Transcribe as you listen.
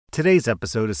Today's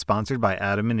episode is sponsored by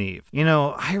Adam and Eve. You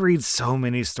know, I read so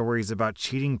many stories about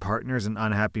cheating partners and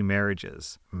unhappy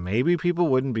marriages. Maybe people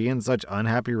wouldn't be in such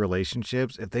unhappy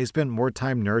relationships if they spent more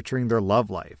time nurturing their love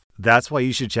life. That's why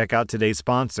you should check out today's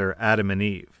sponsor, Adam and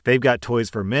Eve. They've got toys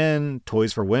for men,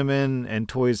 toys for women, and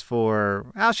toys for...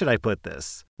 how should I put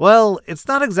this? Well, it's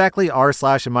not exactly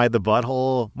r/am I the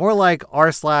butthole, more like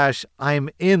r/I'm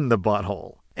in the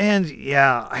butthole. And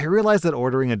yeah, I realize that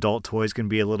ordering adult toys can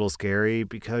be a little scary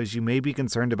because you may be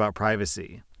concerned about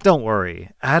privacy. Don't worry,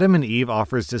 Adam and Eve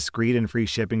offers discreet and free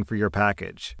shipping for your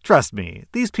package. Trust me,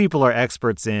 these people are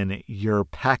experts in your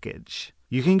package.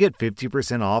 You can get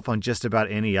 50% off on just about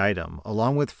any item,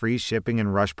 along with free shipping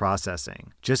and rush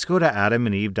processing. Just go to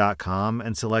adamandeve.com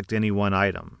and select any one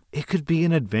item. It could be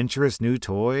an adventurous new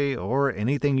toy or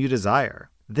anything you desire.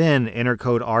 Then enter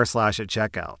code r/ at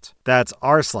checkout. That's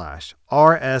r/RSLASH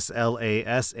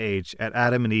at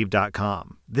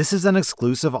adamandeve.com. This is an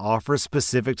exclusive offer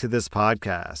specific to this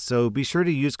podcast, so be sure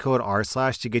to use code r/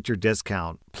 to get your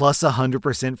discount, plus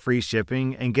 100% free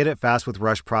shipping, and get it fast with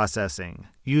rush processing.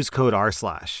 Use code r/.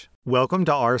 Welcome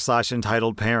to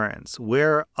r/Entitled Parents,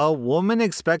 where a woman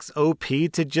expects OP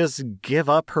to just give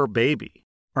up her baby.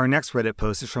 Our next Reddit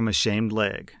post is from Ashamed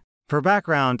Leg. For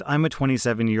background, I'm a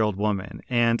 27-year-old woman,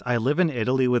 and I live in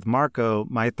Italy with Marco,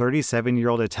 my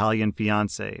 37-year-old Italian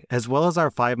fiancé, as well as our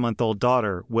 5-month-old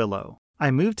daughter, Willow.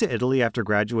 I moved to Italy after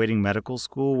graduating medical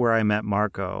school where I met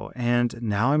Marco, and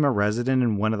now I'm a resident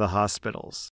in one of the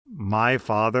hospitals. My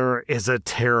father is a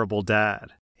terrible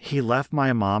dad. He left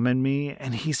my mom and me,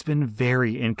 and he's been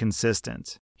very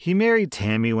inconsistent. He married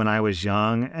Tammy when I was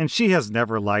young, and she has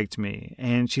never liked me,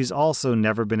 and she's also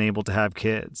never been able to have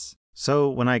kids. So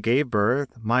when I gave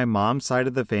birth, my mom's side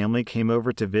of the family came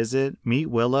over to visit,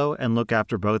 meet Willow, and look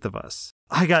after both of us.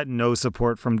 I got no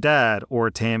support from Dad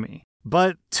or Tammy.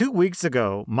 But 2 weeks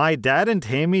ago, my dad and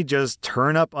Tammy just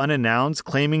turn up unannounced,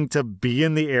 claiming to be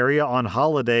in the area on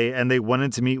holiday, and they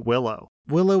wanted to meet Willow.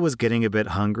 Willow was getting a bit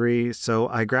hungry, so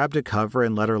I grabbed a cover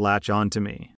and let her latch onto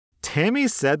me. Tammy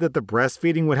said that the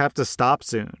breastfeeding would have to stop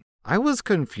soon. I was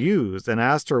confused and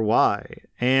asked her why,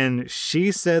 and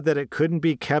she said that it couldn't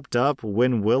be kept up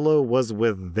when Willow was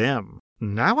with them.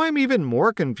 Now I'm even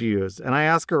more confused, and I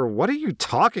ask her, what are you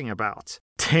talking about?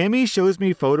 Tammy shows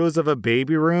me photos of a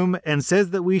baby room and says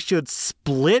that we should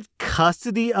split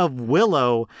custody of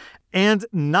Willow and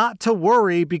not to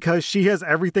worry because she has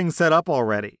everything set up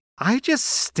already. I just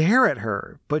stare at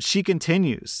her, but she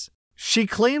continues. She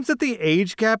claims that the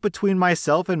age gap between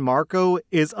myself and Marco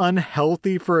is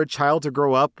unhealthy for a child to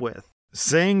grow up with,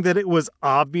 saying that it was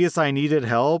obvious I needed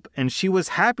help and she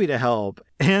was happy to help,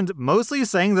 and mostly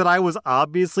saying that I was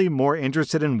obviously more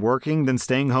interested in working than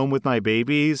staying home with my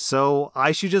baby, so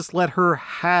I should just let her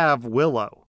have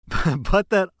Willow.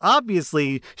 But that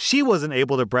obviously she wasn't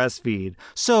able to breastfeed,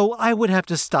 so I would have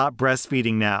to stop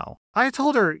breastfeeding now. I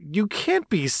told her, you can't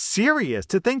be serious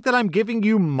to think that I'm giving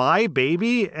you my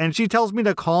baby, and she tells me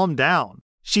to calm down.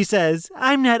 She says,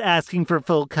 I'm not asking for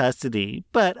full custody,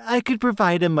 but I could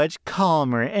provide a much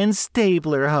calmer and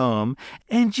stabler home,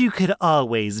 and you could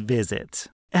always visit.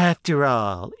 After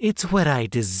all, it's what I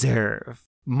deserve.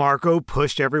 Marco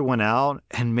pushed everyone out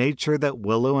and made sure that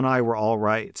Willow and I were all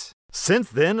right. Since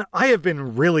then, I have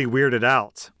been really weirded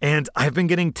out, and I've been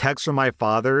getting texts from my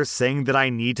father saying that I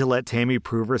need to let Tammy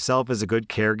prove herself as a good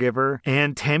caregiver,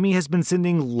 and Tammy has been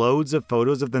sending loads of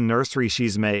photos of the nursery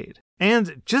she's made.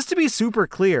 And just to be super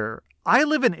clear, I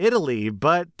live in Italy,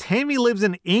 but Tammy lives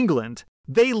in England.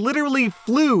 They literally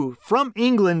flew from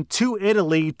England to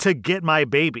Italy to get my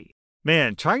baby.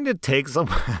 Man, trying to take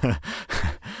someone's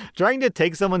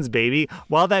baby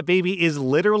while that baby is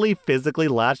literally physically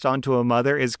latched onto a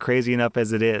mother is crazy enough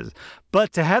as it is.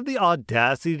 But to have the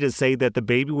audacity to say that the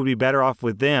baby would be better off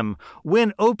with them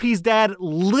when OP's dad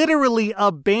literally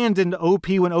abandoned OP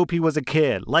when OP was a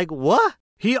kid. Like, what?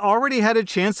 He already had a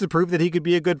chance to prove that he could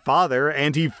be a good father,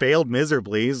 and he failed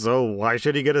miserably, so why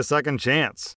should he get a second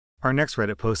chance? Our next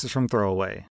Reddit post is from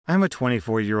Throwaway. I'm a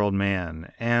 24-year-old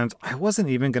man, and I wasn't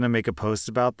even going to make a post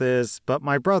about this, but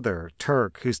my brother,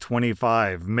 Turk, who's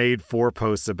 25, made 4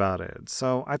 posts about it,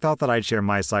 so I thought that I'd share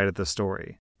my side of the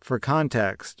story. For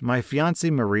context, my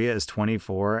fiancée Maria is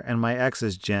 24, and my ex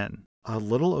is Jen. A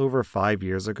little over 5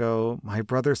 years ago, my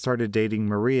brother started dating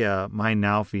Maria, my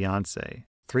now fiancée.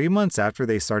 3 months after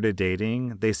they started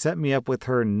dating, they set me up with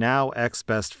her now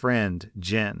ex-best friend,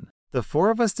 Jen. The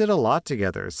 4 of us did a lot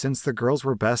together since the girls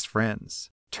were best friends.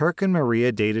 Turk and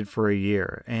Maria dated for a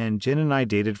year, and Jen and I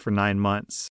dated for 9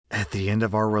 months. At the end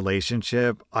of our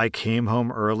relationship, I came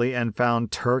home early and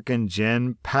found Turk and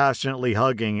Jen passionately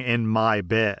hugging in my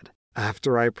bed.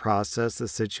 After I processed the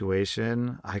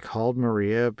situation, I called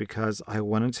Maria because I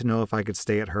wanted to know if I could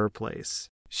stay at her place.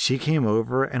 She came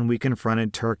over and we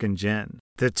confronted Turk and Jen.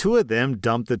 The two of them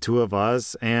dumped the two of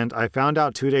us, and I found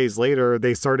out 2 days later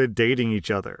they started dating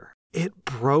each other. It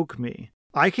broke me.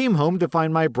 I came home to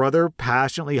find my brother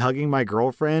passionately hugging my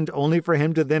girlfriend, only for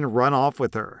him to then run off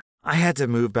with her. I had to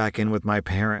move back in with my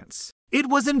parents. It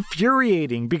was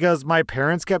infuriating because my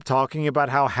parents kept talking about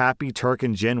how happy Turk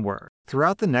and Jen were.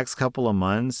 Throughout the next couple of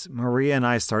months, Maria and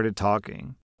I started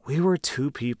talking. We were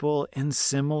two people in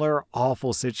similar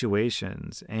awful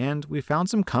situations, and we found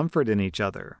some comfort in each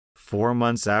other. 4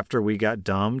 months after we got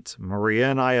dumped, Maria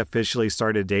and I officially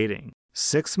started dating.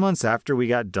 6 months after we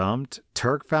got dumped,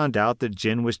 Turk found out that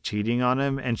Jen was cheating on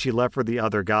him and she left for the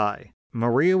other guy.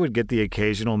 Maria would get the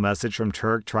occasional message from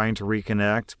Turk trying to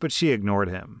reconnect, but she ignored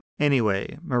him.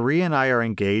 Anyway, Maria and I are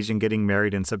engaged and getting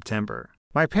married in September.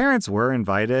 My parents were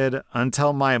invited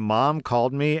until my mom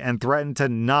called me and threatened to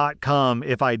not come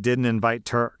if I didn't invite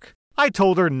Turk. I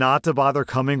told her not to bother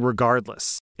coming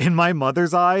regardless. In my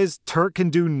mother's eyes, Turk can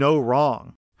do no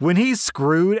wrong. When he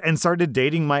screwed and started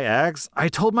dating my ex, I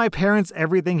told my parents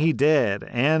everything he did,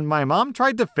 and my mom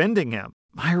tried defending him.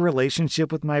 My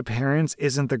relationship with my parents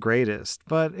isn't the greatest,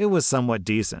 but it was somewhat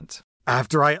decent.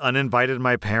 After I uninvited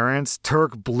my parents,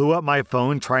 Turk blew up my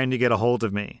phone trying to get a hold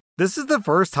of me. This is the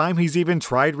first time he's even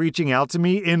tried reaching out to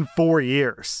me in 4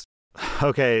 years.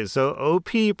 Okay, so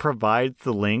OP provides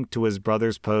the link to his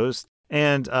brother's post,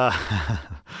 and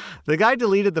the guy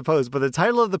deleted the post, but the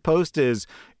title of the post is,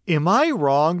 "Am I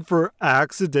wrong for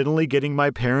accidentally getting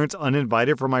my parents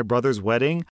uninvited for my brother's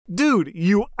wedding?" Dude,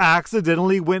 you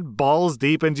accidentally went balls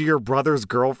deep into your brother's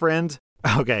girlfriend?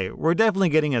 Okay, we're definitely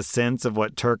getting a sense of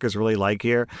what Turk is really like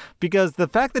here, because the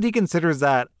fact that he considers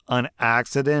that an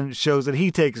accident shows that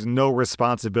he takes no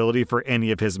responsibility for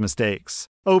any of his mistakes.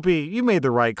 OP, you made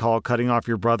the right call cutting off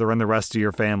your brother and the rest of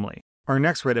your family. Our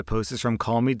next Reddit post is from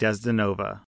Call Me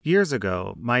Desdenova. Years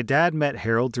ago, my dad met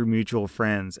Harold through mutual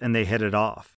friends, and they hit it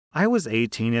off. I was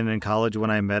 18 and in college when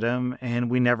I met him,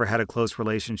 and we never had a close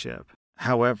relationship.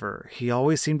 However, he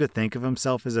always seemed to think of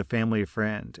himself as a family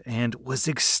friend, and was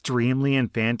extremely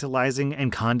infantilizing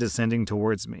and condescending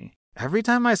towards me. Every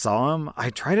time I saw him,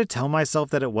 I tried to tell myself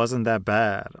that it wasn't that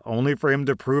bad, only for him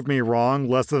to prove me wrong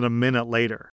less than a minute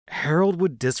later. Harold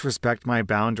would disrespect my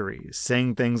boundaries,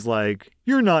 saying things like,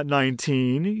 "You're not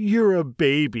 19, you're a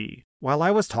baby," while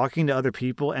I was talking to other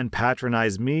people and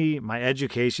patronized me, my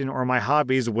education, or my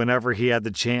hobbies whenever he had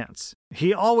the chance.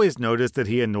 He always noticed that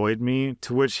he annoyed me,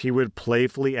 to which he would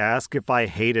playfully ask if I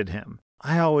hated him.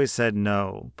 I always said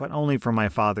no, but only for my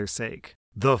father's sake.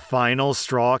 The final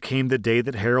straw came the day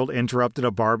that Harold interrupted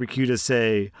a barbecue to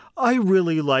say, "I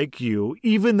really like you,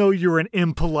 even though you're an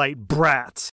impolite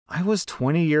brat." I was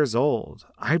 20 years old.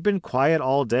 I'd been quiet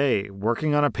all day,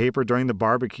 working on a paper during the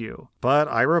barbecue, but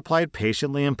I replied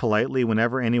patiently and politely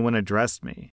whenever anyone addressed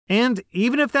me. And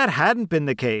even if that hadn't been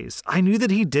the case, I knew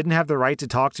that he didn't have the right to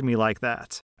talk to me like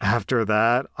that. After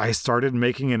that, I started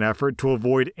making an effort to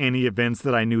avoid any events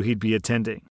that I knew he'd be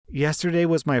attending. Yesterday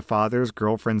was my father's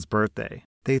girlfriend's birthday.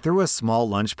 They threw a small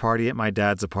lunch party at my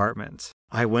dad's apartment.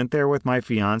 I went there with my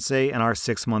fiancé and our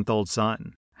 6-month-old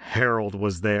son. Harold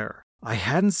was there. I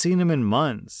hadn't seen him in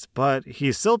months, but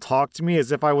he still talked to me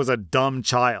as if I was a dumb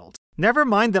child. Never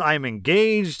mind that I'm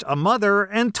engaged, a mother,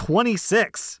 and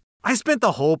 26. I spent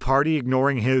the whole party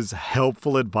ignoring his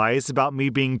helpful advice about me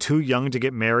being too young to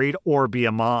get married or be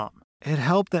a mom. It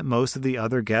helped that most of the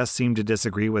other guests seemed to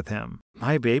disagree with him.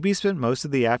 My baby spent most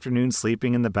of the afternoon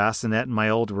sleeping in the bassinet in my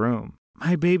old room.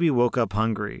 My baby woke up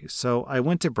hungry, so I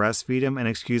went to breastfeed him and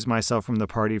excused myself from the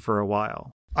party for a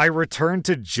while. I returned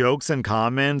to jokes and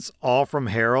comments, all from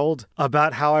Harold,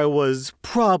 about how I was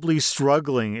probably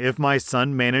struggling if my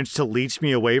son managed to leech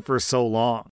me away for so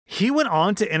long. He went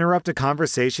on to interrupt a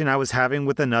conversation I was having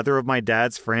with another of my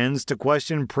dad's friends to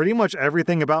question pretty much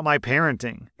everything about my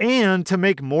parenting, and to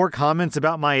make more comments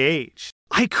about my age.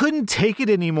 I couldn't take it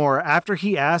anymore after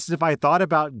he asked if I thought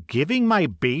about giving my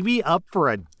baby up for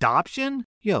adoption.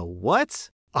 Yo, what?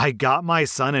 I got my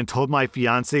son and told my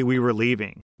fiancé we were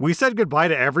leaving. We said goodbye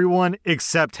to everyone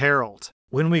except Harold.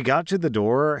 When we got to the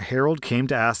door, Harold came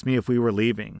to ask me if we were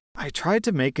leaving. I tried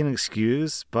to make an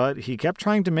excuse, but he kept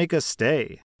trying to make us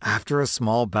stay. After a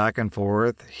small back and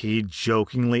forth, he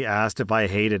jokingly asked if I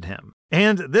hated him.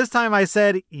 And this time I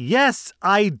said, "Yes,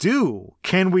 I do.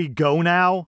 Can we go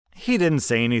now?" He didn't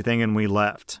say anything and we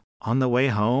left. On the way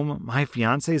home, my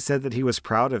fiancé said that he was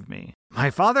proud of me.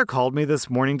 My father called me this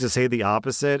morning to say the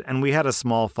opposite, and we had a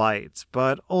small fight,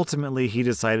 but ultimately he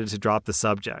decided to drop the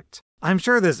subject. I'm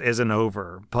sure this isn't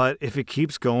over, but if it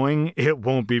keeps going, it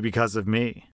won't be because of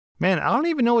me. Man, I don't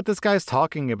even know what this guy's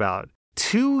talking about.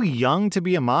 Too young to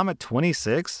be a mom at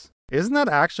 26? Isn't that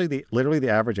actually literally the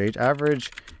average age?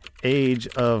 Average age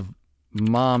of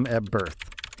mom at birth.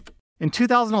 In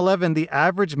 2011, the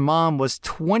average mom was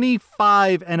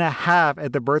 25 and a half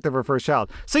at the birth of her first child.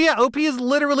 So yeah, OP is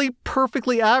literally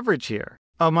perfectly average here.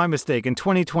 Oh, my mistake. In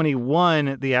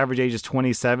 2021, the average age is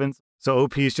 27. So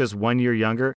OP is just 1 year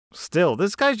younger. Still,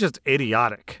 this guy's just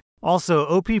idiotic. Also,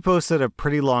 OP posted a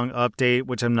pretty long update,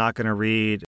 which I'm not going to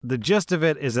read. The gist of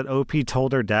it is that OP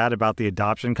told her dad about the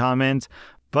adoption comment,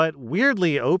 but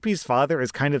weirdly, OP's father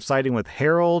is kind of siding with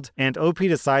Harold, and OP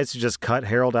decides to just cut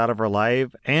Harold out of her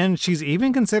life, and she's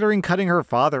even considering cutting her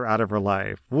father out of her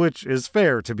life, which is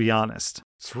fair, to be honest.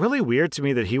 It's really weird to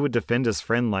me that he would defend his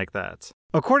friend like that.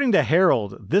 According to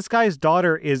Harold, this guy's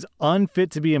daughter is unfit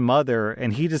to be a mother,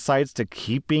 and he decides to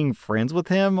keep being friends with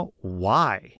him?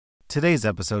 Why? Today's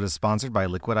episode is sponsored by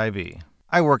Liquid IV.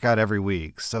 I work out every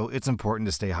week, so it's important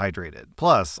to stay hydrated.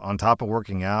 Plus, on top of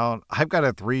working out, I've got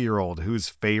a 3-year-old whose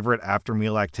favorite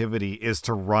after-meal activity is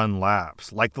to run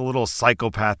laps, like the little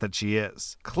psychopath that she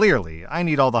is. Clearly, I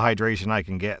need all the hydration I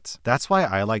can get. That's why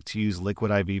I like to use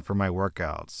Liquid IV for my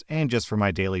workouts, and just for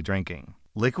my daily drinking.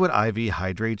 Liquid IV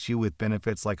hydrates you with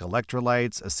benefits like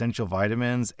electrolytes, essential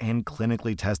vitamins, and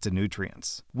clinically tested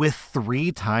nutrients. With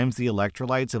 3 times the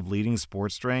electrolytes of leading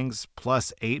sports drinks,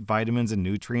 plus 8 vitamins and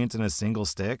nutrients in a single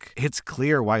stick, it's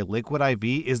clear why Liquid IV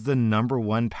is the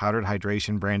 #1 powdered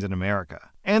hydration brand in America.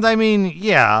 And I mean,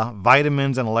 yeah,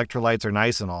 vitamins and electrolytes are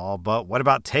nice and all, but what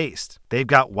about taste? They've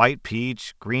got white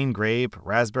peach, green grape,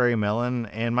 raspberry melon,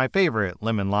 and my favorite,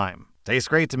 lemon lime. Tastes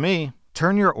great to me.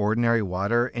 Turn your ordinary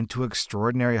water into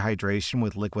extraordinary hydration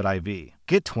with Liquid IV.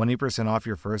 Get 20% off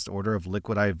your first order of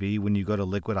Liquid IV when you go to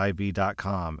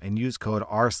liquidiv.com and use code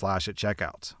R/ at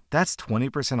checkout. That's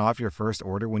 20% off your first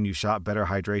order when you shop Better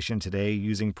Hydration today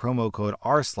using promo code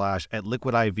R/ at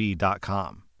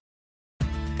liquidiv.com.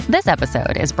 This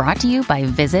episode is brought to you by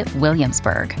Visit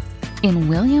Williamsburg. In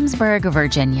Williamsburg,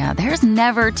 Virginia, there's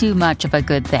never too much of a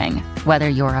good thing. Whether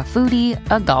you're a foodie,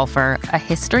 a golfer, a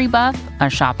history buff, a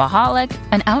shopaholic,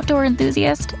 an outdoor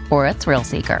enthusiast, or a thrill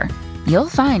seeker, you'll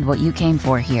find what you came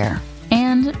for here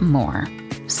and more.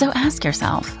 So ask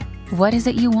yourself, what is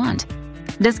it you want?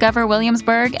 Discover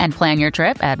Williamsburg and plan your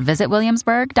trip at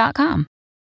visitwilliamsburg.com.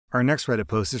 Our next Reddit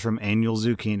post is from Annual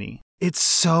Zucchini. It's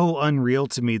so unreal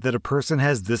to me that a person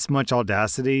has this much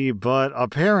audacity, but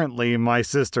apparently my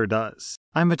sister does.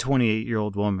 I'm a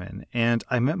 28-year-old woman, and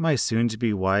I met my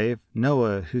soon-to-be wife,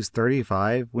 Noah, who's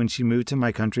 35, when she moved to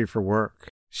my country for work.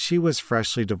 She was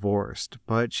freshly divorced,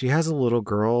 but she has a little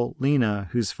girl, Lena,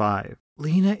 who's 5.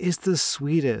 Lena is the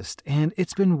sweetest, and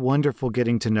it's been wonderful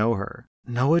getting to know her.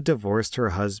 Noah divorced her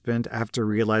husband after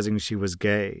realizing she was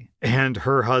gay, and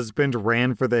her husband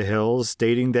ran for the hills,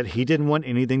 stating that he didn't want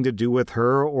anything to do with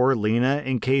her or Lena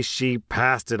in case she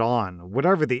passed it on,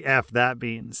 whatever the F that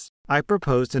means. I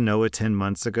proposed to Noah 10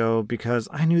 months ago because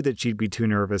I knew that she'd be too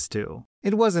nervous to.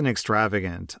 It wasn't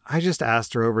extravagant. I just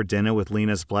asked her over dinner with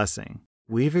Lena's blessing.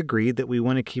 We've agreed that we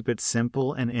want to keep it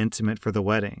simple and intimate for the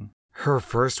wedding. Her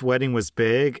first wedding was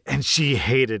big, and she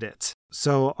hated it.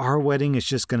 So our wedding is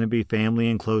just going to be family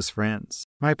and close friends.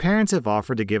 My parents have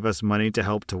offered to give us money to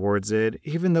help towards it,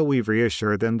 even though we've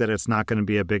reassured them that it's not going to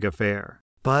be a big affair.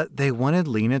 But they wanted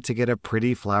Lena to get a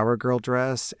pretty flower girl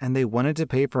dress, and they wanted to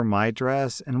pay for my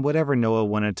dress and whatever Noah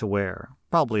wanted to wear.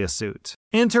 Probably a suit.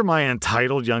 Enter my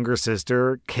entitled younger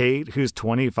sister, Kate, who's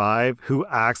 25, who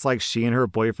acts like she and her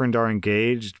boyfriend are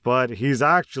engaged, but he's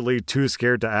actually too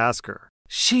scared to ask her.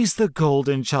 She's the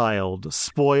golden child,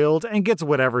 spoiled, and gets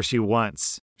whatever she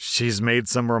wants. She's made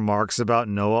some remarks about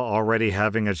Noah already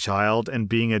having a child and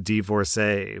being a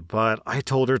divorcee, but I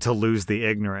told her to lose the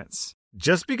ignorance.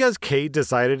 Just because Kate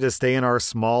decided to stay in our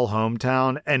small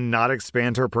hometown and not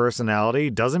expand her personality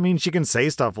doesn't mean she can say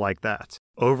stuff like that.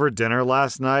 Over dinner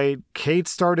last night, Kate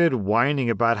started whining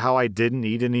about how I didn't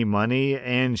need any money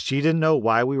and she didn't know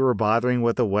why we were bothering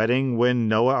with a wedding when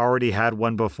Noah already had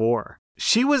one before.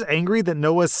 She was angry that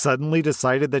Noah suddenly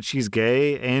decided that she's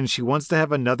gay and she wants to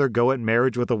have another go at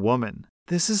marriage with a woman.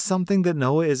 This is something that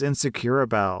Noah is insecure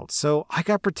about, so I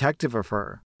got protective of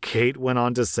her. Kate went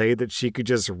on to say that she could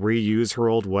just reuse her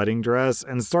old wedding dress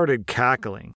and started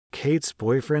cackling. Kate's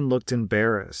boyfriend looked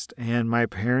embarrassed, and my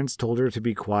parents told her to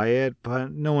be quiet,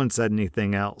 but no one said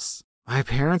anything else. My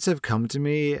parents have come to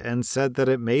me and said that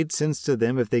it made sense to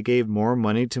them if they gave more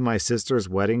money to my sister's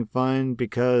wedding fund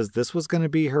because this was going to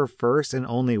be her first and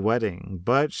only wedding,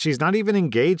 but she's not even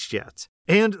engaged yet.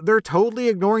 And they're totally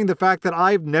ignoring the fact that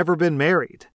I've never been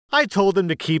married. I told them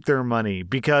to keep their money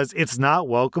because it's not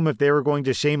welcome if they were going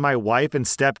to shame my wife and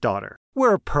stepdaughter.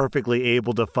 We're perfectly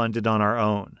able to fund it on our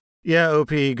own. Yeah, OP,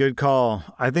 good call.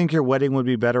 I think your wedding would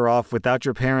be better off without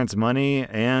your parents' money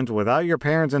and without your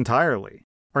parents entirely.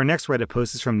 Our next Reddit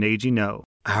post is from Neji No.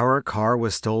 Our car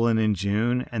was stolen in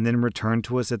June and then returned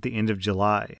to us at the end of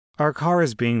July. Our car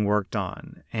is being worked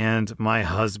on, and my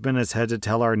husband has had to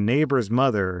tell our neighbor's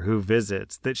mother who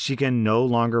visits that she can no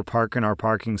longer park in our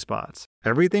parking spots.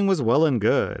 Everything was well and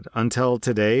good until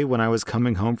today when I was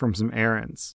coming home from some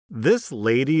errands. This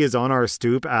lady is on our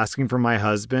stoop asking for my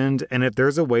husband and if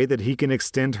there's a way that he can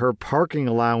extend her parking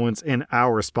allowance in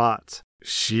our spot.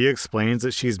 She explains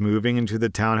that she's moving into the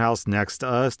townhouse next to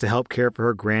us to help care for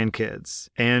her grandkids,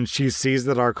 and she sees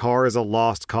that our car is a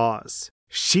lost cause.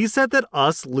 She said that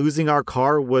us losing our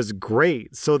car was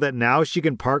great so that now she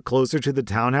can park closer to the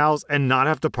townhouse and not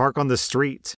have to park on the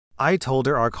street. I told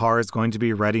her our car is going to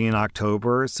be ready in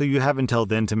October, so you have until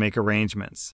then to make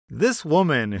arrangements. This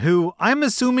woman, who I'm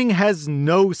assuming has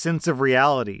no sense of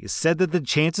reality, said that the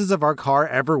chances of our car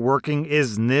ever working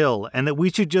is nil and that we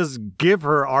should just give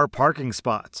her our parking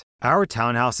spot. Our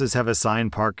townhouses have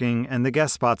assigned parking and the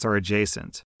guest spots are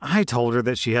adjacent. I told her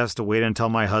that she has to wait until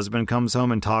my husband comes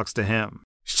home and talks to him.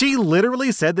 She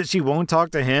literally said that she won't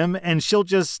talk to him and she'll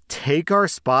just take our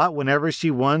spot whenever she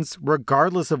wants,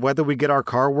 regardless of whether we get our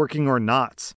car working or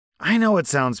not. I know it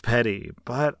sounds petty,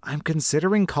 but I'm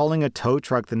considering calling a tow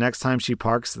truck the next time she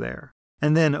parks there.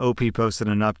 And then OP posted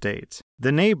an update.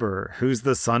 The neighbor, who's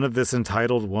the son of this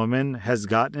entitled woman, has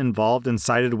gotten involved and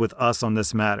sided with us on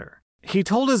this matter. He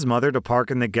told his mother to park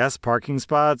in the guest parking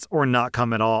spots or not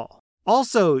come at all.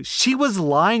 Also, she was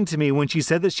lying to me when she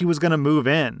said that she was going to move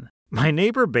in. My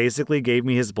neighbor basically gave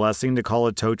me his blessing to call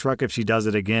a tow truck if she does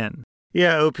it again.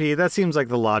 Yeah, OP, that seems like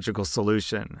the logical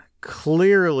solution.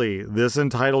 Clearly, this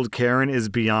entitled Karen is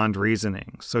beyond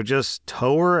reasoning, so just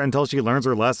tow her until she learns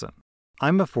her lesson.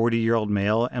 I'm a 40-year-old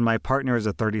male and my partner is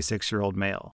a 36-year-old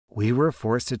male. We were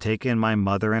forced to take in my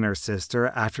mother and her sister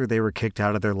after they were kicked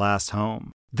out of their last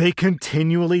home. They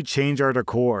continually change our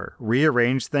decor,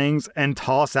 rearrange things, and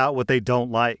toss out what they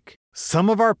don't like. Some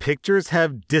of our pictures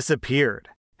have disappeared.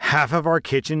 Half of our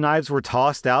kitchen knives were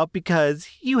tossed out because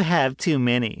you have too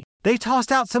many. They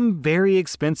tossed out some very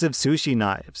expensive sushi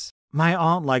knives. My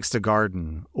aunt likes to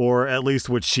garden, or at least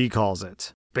what she calls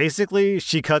it. Basically,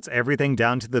 she cuts everything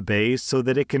down to the base so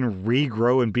that it can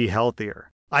regrow and be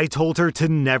healthier. I told her to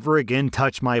never again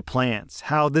touch my plants,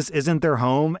 how this isn't their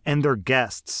home and they're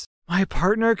guests. My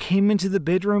partner came into the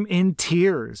bedroom in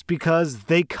tears because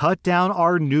they cut down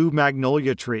our new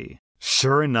magnolia tree.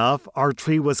 Sure enough, our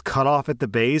tree was cut off at the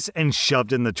base and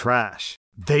shoved in the trash.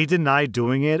 They denied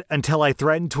doing it until I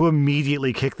threatened to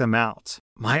immediately kick them out.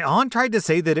 My aunt tried to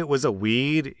say that it was a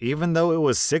weed, even though it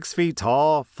was 6 feet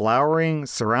tall, flowering,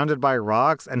 surrounded by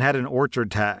rocks, and had an orchard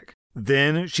tag.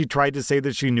 Then she tried to say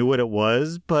that she knew what it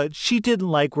was, but she didn't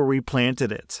like where we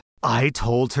planted it. I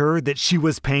told her that she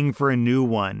was paying for a new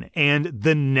one, and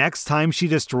the next time she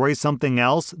destroys something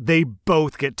else, they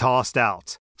both get tossed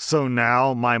out. So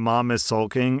now my mom is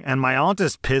sulking, and my aunt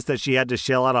is pissed that she had to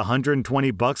shell out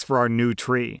 $120 for our new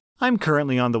tree. I'm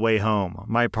currently on the way home.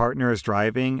 My partner is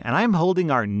driving, and I'm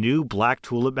holding our new black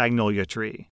tulip magnolia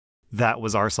tree. That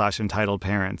was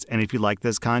r/Entitledparents, and if you like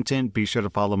this content, be sure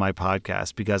to follow my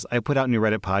podcast because I put out new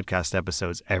Reddit podcast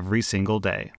episodes every single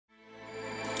day.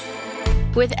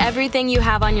 With everything you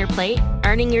have on your plate,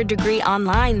 earning your degree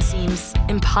online seems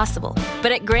impossible.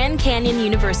 But at Grand Canyon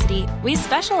University, we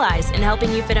specialize in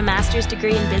helping you fit a master's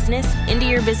degree in business into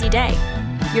your busy day.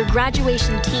 Your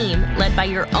graduation team, led by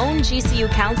your own GCU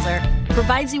counselor,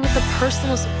 provides you with the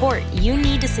personal support you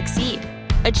need to succeed.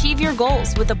 Achieve your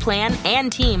goals with a plan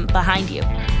and team behind you.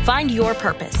 Find your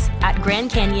purpose at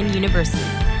Grand Canyon University.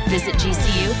 Visit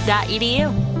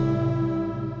gcu.edu.